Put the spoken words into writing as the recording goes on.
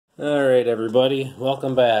Alright everybody,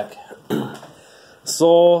 welcome back.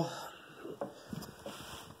 So,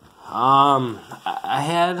 I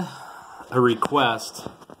had a request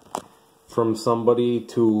from somebody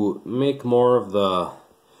to make more of the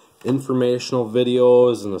informational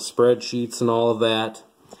videos and the spreadsheets and all of that.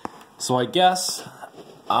 So I guess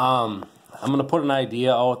I'm going to put an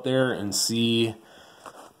idea out there and see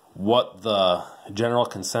what the general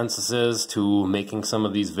consensus is to making some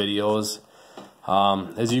of these videos.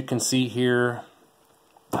 As you can see here,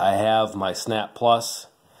 I have my Snap Plus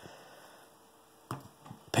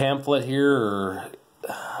pamphlet here, or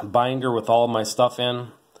binder with all of my stuff in.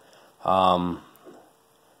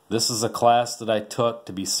 This is a class that I took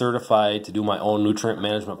to be certified to do my own nutrient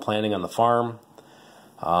management planning on the farm.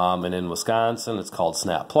 And in Wisconsin, it's called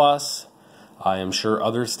Snap Plus. I am sure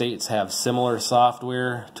other states have similar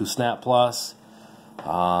software to Snap Plus.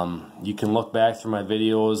 You can look back through my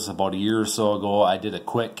videos. About a year or so ago, I did a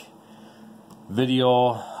quick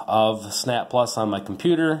video of Snap Plus on my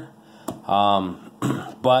computer.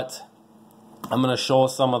 But I'm going to show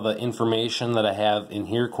some of the information that I have in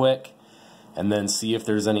here quick, and then see if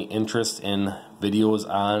there's any interest in videos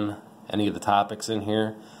on any of the topics in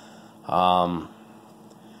here.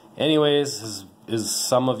 Anyways, as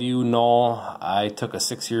some of you know, I took a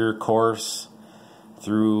 6-year course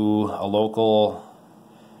through a local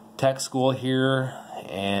tech school here,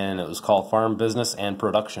 and it was called Farm Business and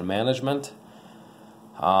Production Management.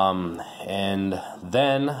 And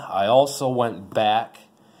then I also went back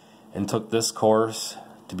and took this course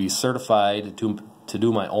to be certified to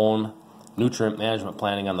do my own nutrient management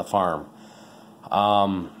planning on the farm.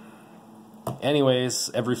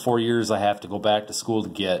 Anyways, every 4 years I have to go back to school to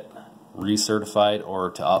get recertified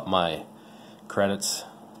or to up my credits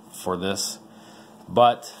for this.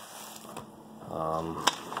 But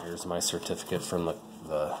here's my certificate from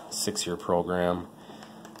the 6-year program.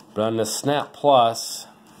 But on the Snap Plus,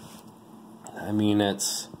 I mean,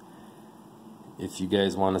 it's, if you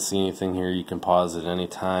guys want to see anything here, you can pause it any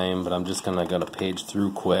time, but I'm just going to page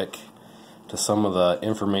through quick to some of the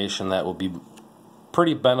information that will be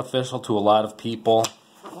pretty beneficial to a lot of people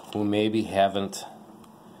who maybe haven't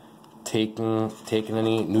taken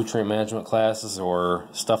any nutrient management classes or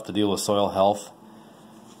stuff to deal with soil health.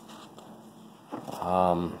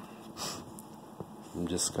 I'm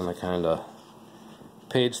just going to kind of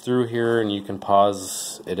page through here, and you can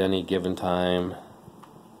pause at any given time.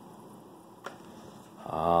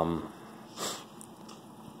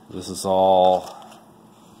 This is all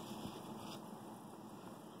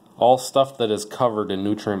stuff that is covered in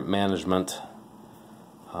nutrient management.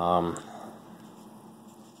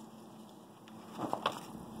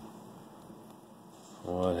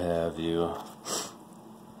 What have you.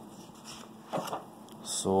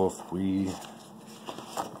 So if we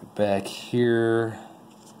get back here,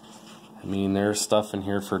 I mean, there's stuff in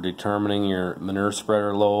here for determining your manure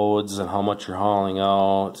spreader loads and how much you're hauling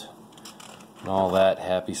out and all that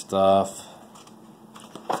happy stuff.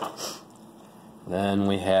 Then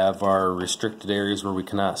we have our restricted areas where we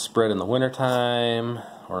cannot spread in the wintertime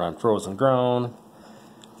or on frozen ground.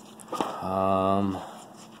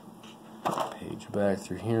 Page back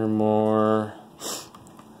through here more.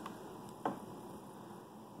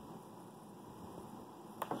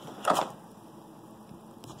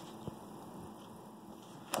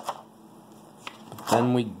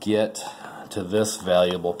 Then we get to this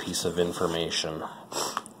valuable piece of information.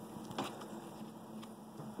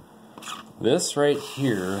 This right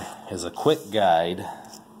here is a quick guide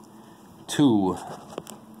to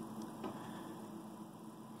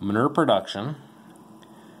manure production.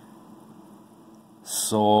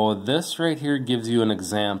 So this right here gives you an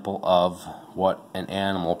example of what an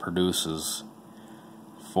animal produces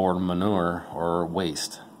for manure or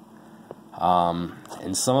waste.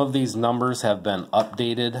 And some of these numbers have been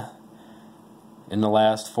updated in the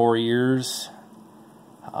last 4 years.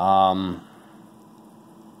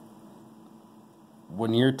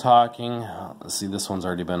 When you're talking, let's see, this one's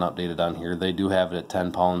already been updated on here. They do have it at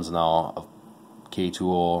 10 pounds now of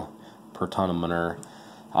K2O per ton of manure.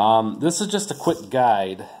 This is just a quick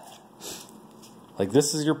guide. Like,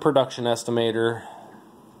 this is your production estimator,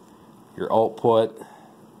 your output,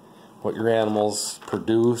 what your animals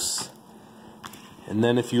produce. And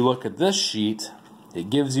then if you look at this sheet, it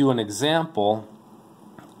gives you an example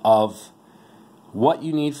of what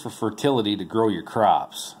you need for fertility to grow your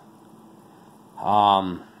crops.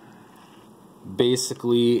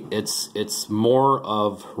 Basically, it's more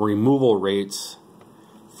of removal rates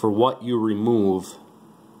for what you remove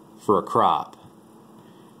for a crop.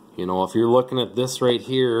 You know, if you're looking at this right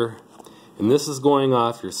here, and this is going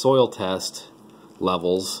off your soil test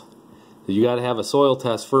levels, You got to have a soil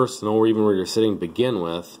test first to know even where you're sitting to begin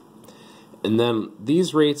with. And then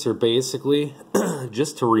these rates are basically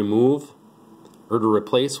just to remove or to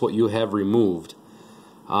replace what you have removed.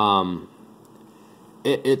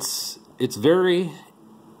 It's very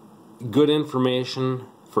good information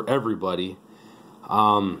for everybody.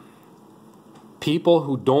 People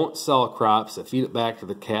who don't sell crops that feed it back to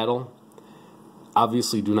the cattle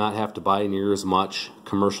obviously do not have to buy near as much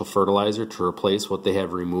commercial fertilizer to replace what they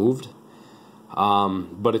have removed.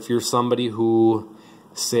 But if you're somebody who,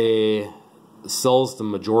 say, sells the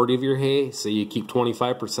majority of your hay, say you keep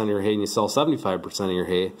 25% of your hay and you sell 75% of your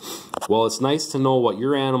hay, well, it's nice to know what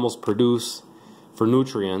your animals produce for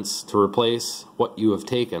nutrients to replace what you have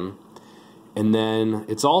taken. And then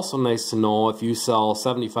it's also nice to know, if you sell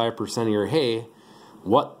 75% of your hay,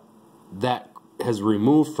 what that has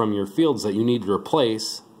removed from your fields that you need to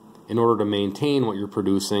replace in order to maintain what you're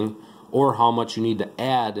producing, or how much you need to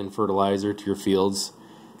add in fertilizer to your fields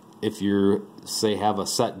if you, say, have a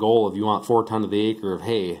set goal of you want 4 tons of the acre of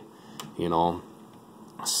hay, you know.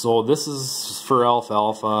 So this is for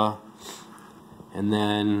alfalfa, and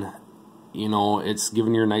then, you know, it's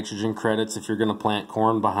giving your nitrogen credits if you're going to plant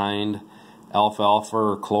corn behind alfalfa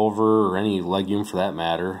or clover or any legume for that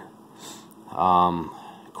matter.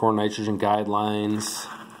 Corn nitrogen guidelines.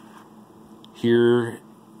 Here,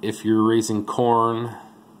 if you're raising corn,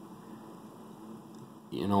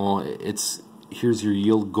 you know, here's your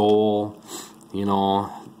yield goal, you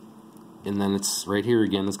know, and then it's right here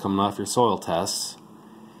again, it's coming off your soil tests,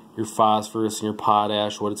 your phosphorus and your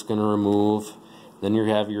potash, what it's going to remove. Then you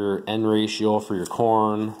have your N ratio for your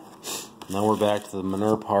corn. Now we're back to the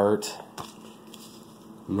manure part.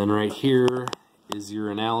 And then right here is your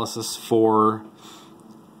analysis for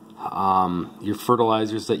your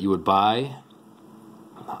fertilizers that you would buy,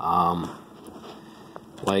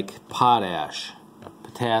 like potash,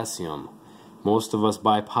 potassium. Most of us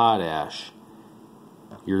buy potash.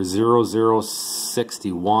 Your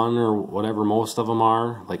 0061 or whatever most of them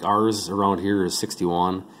are, like ours around here is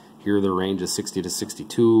 61. Here the range is 60 to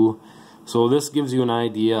 62. So this gives you an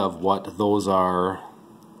idea of what those are,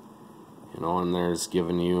 you know, and there's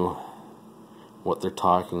giving you what they're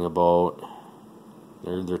talking about.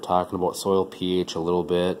 They're talking about soil pH a little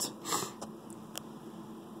bit.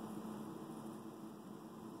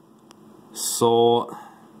 So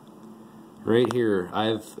right here,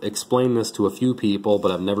 I've explained this to a few people, but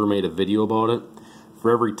I've never made a video about it. For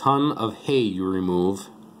every ton of hay you remove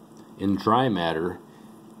in dry matter,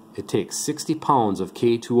 it takes 60 pounds of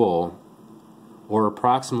K2O, or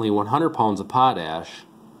approximately 100 pounds of potash,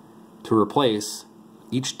 to replace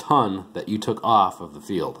each ton that you took off of the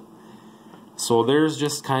field. So there's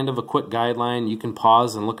just kind of a quick guideline. You can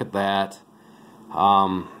pause and look at that.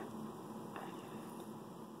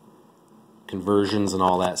 Conversions and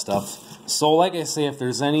all that stuff. So like I say, if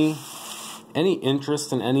there's any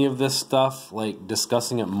interest in any of this stuff, like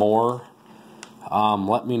discussing it more,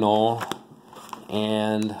 let me know,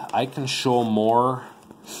 and I can show more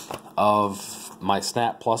of my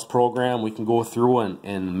Snap Plus program. We can go through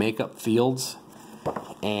and make up fields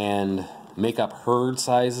and make up herd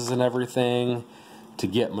sizes and everything to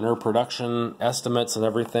get manure production estimates and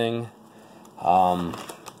everything.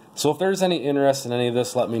 So if there's any interest in any of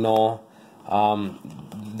this, let me know.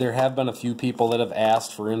 There have been a few people that have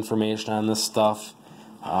asked for information on this stuff.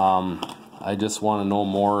 I just want to know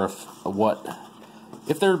more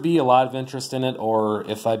if there'd be a lot of interest in it, or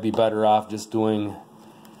if I'd be better off just doing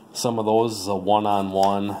some of those as a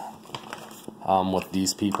one-on-one with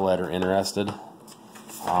these people that are interested.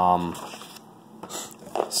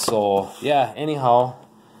 So yeah, anyhow,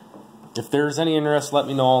 if there's any interest, let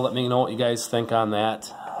me know. Let me know what you guys think on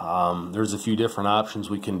that. There's a few different options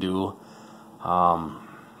we can do.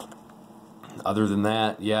 Other than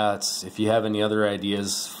that, yeah, if you have any other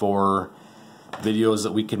ideas for videos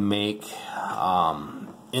that we can make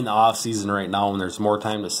in the off season right now, when there's more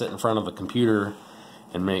time to sit in front of a computer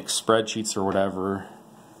and make spreadsheets or whatever,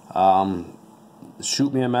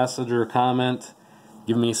 shoot me a message or a comment,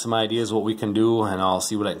 give me some ideas what we can do, and I'll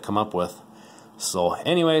see what I can come up with. So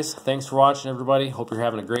anyways, thanks for watching, everybody. Hope you're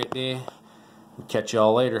having a great day. Catch you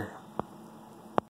all later.